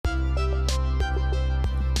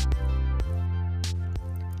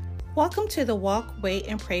Welcome to the Walk, Wait,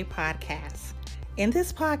 and Pray podcast. In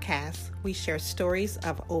this podcast, we share stories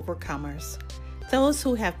of overcomers, those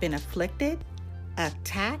who have been afflicted,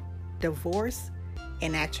 attacked, divorced.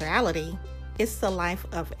 In actuality, it's the life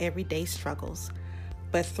of everyday struggles.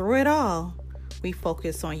 But through it all, we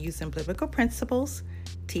focus on using biblical principles,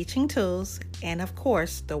 teaching tools, and of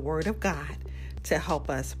course, the Word of God to help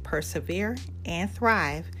us persevere and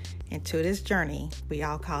thrive into this journey we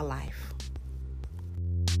all call life.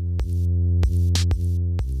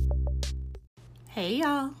 Hey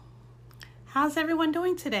y'all, how's everyone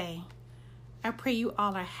doing today? I pray you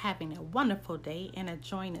all are having a wonderful day and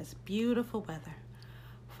enjoying this beautiful weather.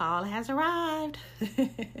 Fall has arrived.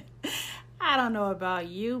 I don't know about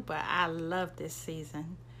you, but I love this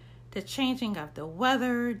season. The changing of the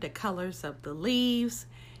weather, the colors of the leaves,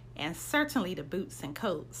 and certainly the boots and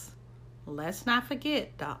coats. Let's not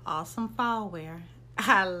forget the awesome fall wear.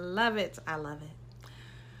 I love it.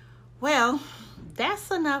 Well, that's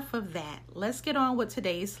enough of that. Let's get on with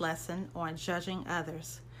today's lesson on judging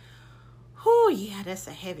others. Oh yeah, that's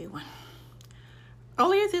a heavy one.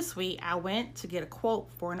 Earlier this week, I went to get a quote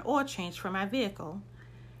for an oil change for my vehicle.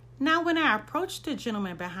 Now, when I approached the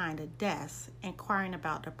gentleman behind the desk, inquiring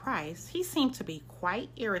about the price, he seemed to be quite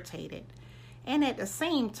irritated and at the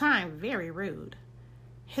same time very rude.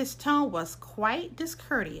 His tone was quite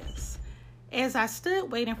discourteous. As I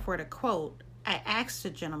stood waiting for the quote, I asked the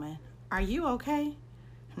gentleman, "Are you okay?"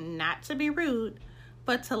 Not to be rude,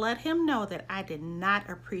 but to let him know that I did not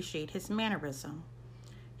appreciate his mannerism.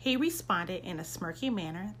 He responded in a smirky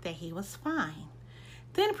manner that he was fine,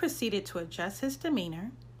 then proceeded to adjust his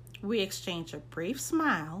demeanor. We exchanged a brief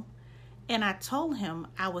smile, and I told him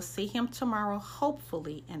I would see him tomorrow,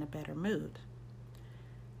 hopefully in a better mood.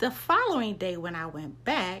 The following day when I went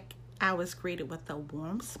back, I was greeted with a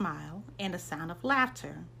warm smile and a sound of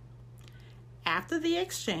laughter. After the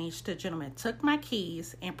exchange, the gentleman took my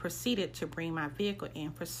keys and proceeded to bring my vehicle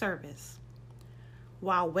in for service.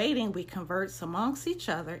 While waiting, we conversed amongst each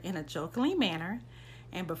other in a jokingly manner,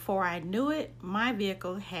 and before I knew it, my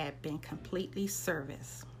vehicle had been completely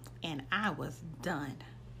serviced, and I was done.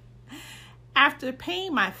 After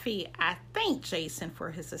paying my fee, I thanked Jason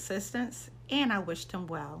for his assistance, and I wished him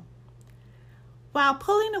well. While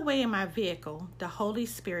pulling away in my vehicle, the Holy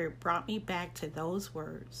Spirit brought me back to those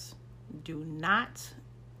words. Do not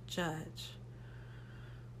judge.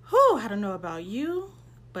 I don't know about you,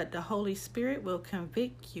 but the Holy Spirit will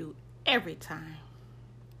convict you every time.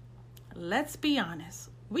 Let's be honest.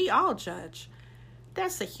 We all judge.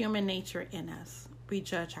 That's the human nature in us. We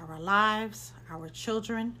judge our lives, our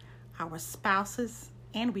children, our spouses,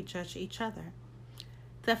 and we judge each other.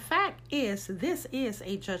 The fact is, this is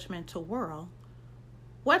a judgmental world.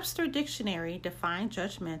 Webster Dictionary defined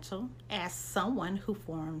judgmental as someone who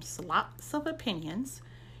forms lots of opinions,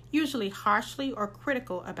 usually harshly or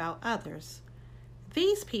critical about others.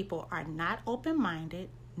 These people are not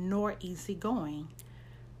open-minded nor easygoing.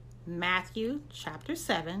 Matthew chapter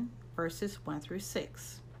 7, verses 1 through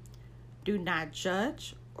 6. Do not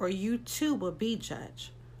judge, or you too will be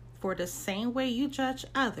judged. For the same way you judge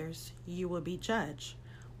others, you will be judged.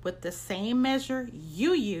 With the same measure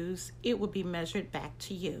you use, it will be measured back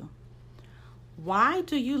to you. Why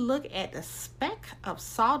do you look at the speck of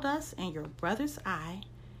sawdust in your brother's eye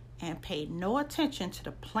and pay no attention to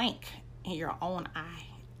the plank in your own eye?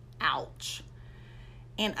 Ouch.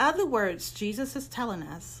 In other words, Jesus is telling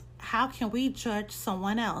us, how can we judge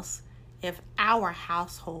someone else if our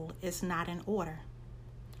household is not in order?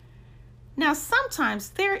 Now, sometimes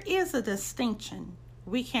there is a distinction.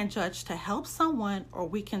 We can judge to help someone, or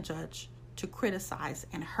we can judge to criticize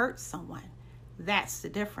and hurt someone. That's the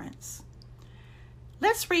difference.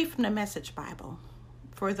 Let's read from the Message Bible.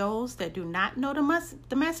 For those that do not know,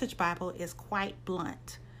 the Message Bible is quite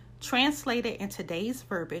blunt, translated in today's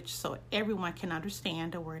verbiage so everyone can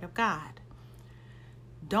understand the Word of God.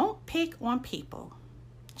 Don't pick on people,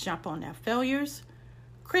 jump on their failures,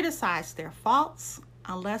 criticize their faults,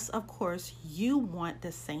 unless, of course, you want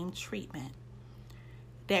the same treatment.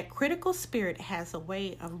 That critical spirit has a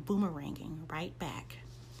way of boomeranging right back.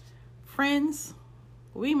 Friends,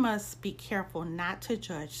 we must be careful not to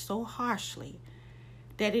judge so harshly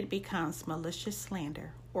that it becomes malicious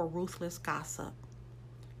slander or ruthless gossip.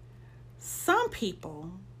 Some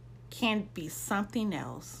people can be something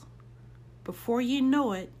else. Before you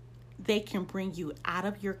know it, they can bring you out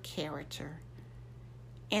of your character.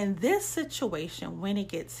 In this situation, when it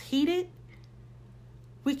gets heated,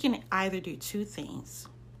 we can either do two things.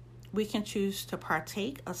 We can choose to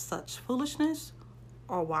partake of such foolishness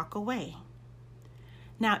or walk away.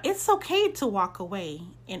 Now, it's okay to walk away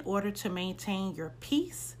in order to maintain your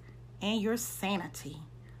peace and your sanity.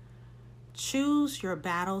 Choose your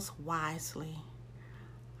battles wisely.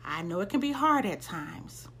 I know it can be hard at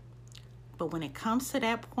times, but when it comes to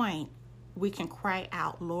that point, we can cry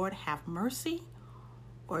out, Lord, have mercy,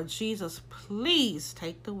 or Jesus, please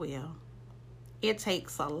take the wheel. It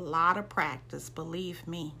takes a lot of practice, believe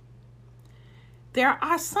me. There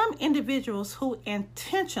are some individuals who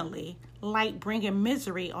intentionally like bringing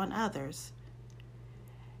misery on others.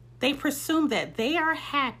 They presume that they are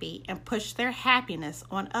happy and push their happiness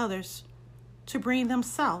on others to bring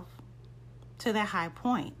themselves to that high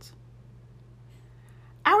point.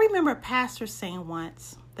 I remember a pastor saying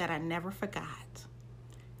once that I never forgot,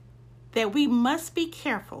 that we must be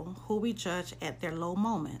careful who we judge at their low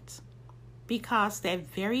moments, because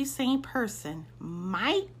that very same person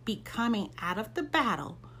might be coming out of the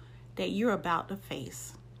battle that you're about to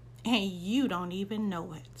face, and you don't even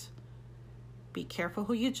know it. Be careful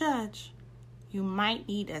who you judge. You might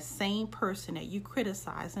need that same person that you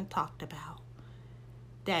criticized and talked about.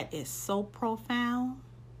 That is so profound,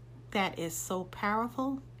 that is so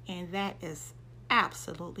powerful, and that is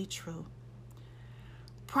absolutely true.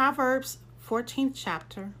 Proverbs 14th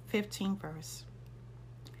chapter, 15th verse.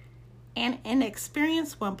 An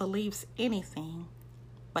inexperienced one believes anything,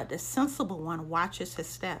 but the sensible one watches his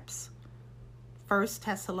steps. 1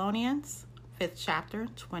 Thessalonians 5th chapter,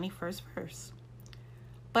 21st verse.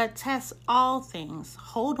 But test all things,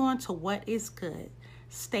 hold on to what is good,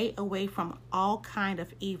 stay away from all kind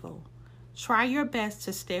of evil. Try your best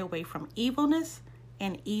to stay away from evilness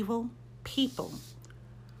and evil people.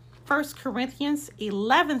 1 Corinthians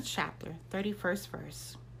 11th chapter, 31st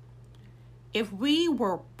verse. If we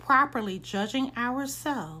were properly judging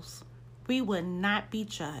ourselves, we would not be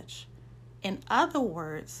judged. In other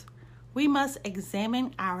words, we must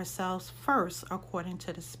examine ourselves first according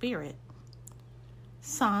to the Spirit.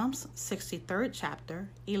 Psalms 63rd chapter,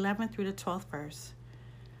 11th through the 12th verse.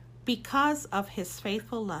 Because of his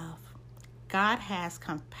faithful love, God has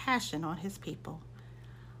compassion on his people.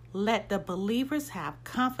 Let the believers have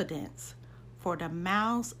confidence, for the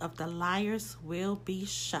mouths of the liars will be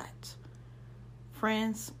shut.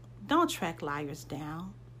 Friends, don't track liars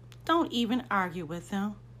down. Don't even argue with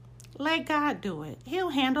them. Let God do it. He'll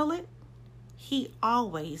handle it. He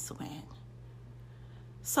always wins.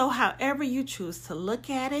 So however you choose to look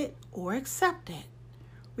at it or accept it,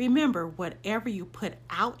 remember, whatever you put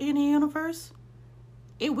out in the universe,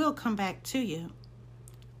 it will come back to you.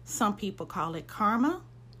 Some people call it karma.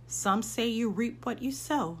 Some say you reap what you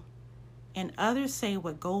sow. And others say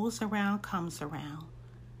what goes around comes around.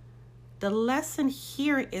 The lesson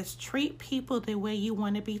here is treat people the way you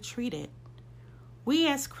want to be treated. We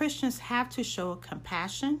as Christians have to show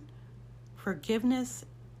compassion, forgiveness,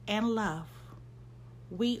 and love.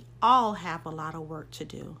 We all have a lot of work to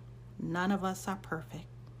do. None of us are perfect.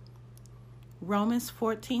 Romans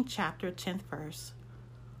 14th chapter, 10th verse.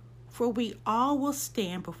 For we all will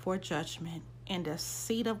stand before judgment in the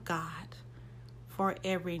seat of God. For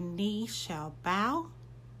every knee shall bow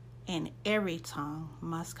and every tongue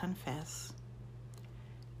must confess.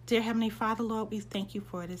 Dear Heavenly Father, Lord, we thank you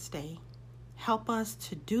for this day. Help us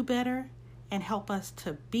to do better and help us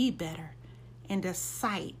to be better in the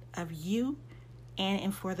sight of you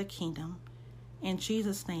and for the kingdom. In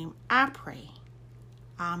Jesus' name I pray.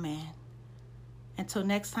 Amen. Until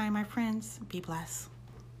next time, my friends, be blessed.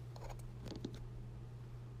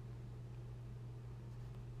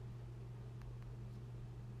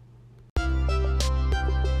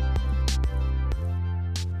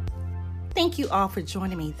 Thank you all for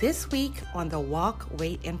joining me this week on the Walk,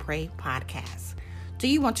 Wait, and Pray podcast. Do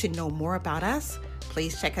you want to know more about us?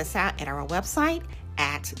 Please check us out at our website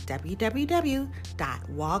at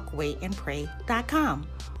www.walkwaitandpray.com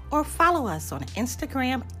or follow us on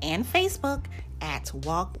Instagram and Facebook at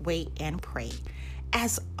Walk, Wait, and Pray.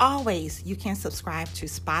 As always, you can subscribe to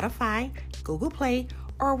Spotify, Google Play,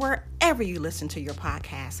 or wherever you listen to your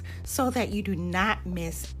podcast so that you do not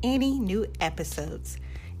miss any new episodes.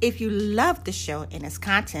 If you love the show and its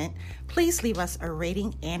content, please leave us a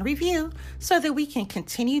rating and review so that we can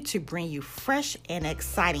continue to bring you fresh and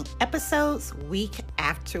exciting episodes week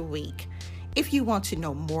after week. If you want to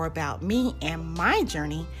know more about me and my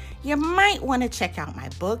journey, you might want to check out my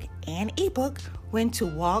book and ebook, When to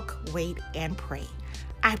Walk, Wait, and Pray.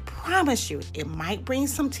 I promise you it might bring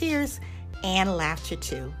some tears and laughter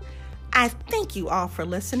too. I thank you all for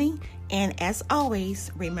listening, and as always,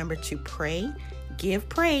 remember to pray, give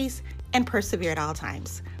praise, and persevere at all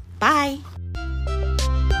times. Bye.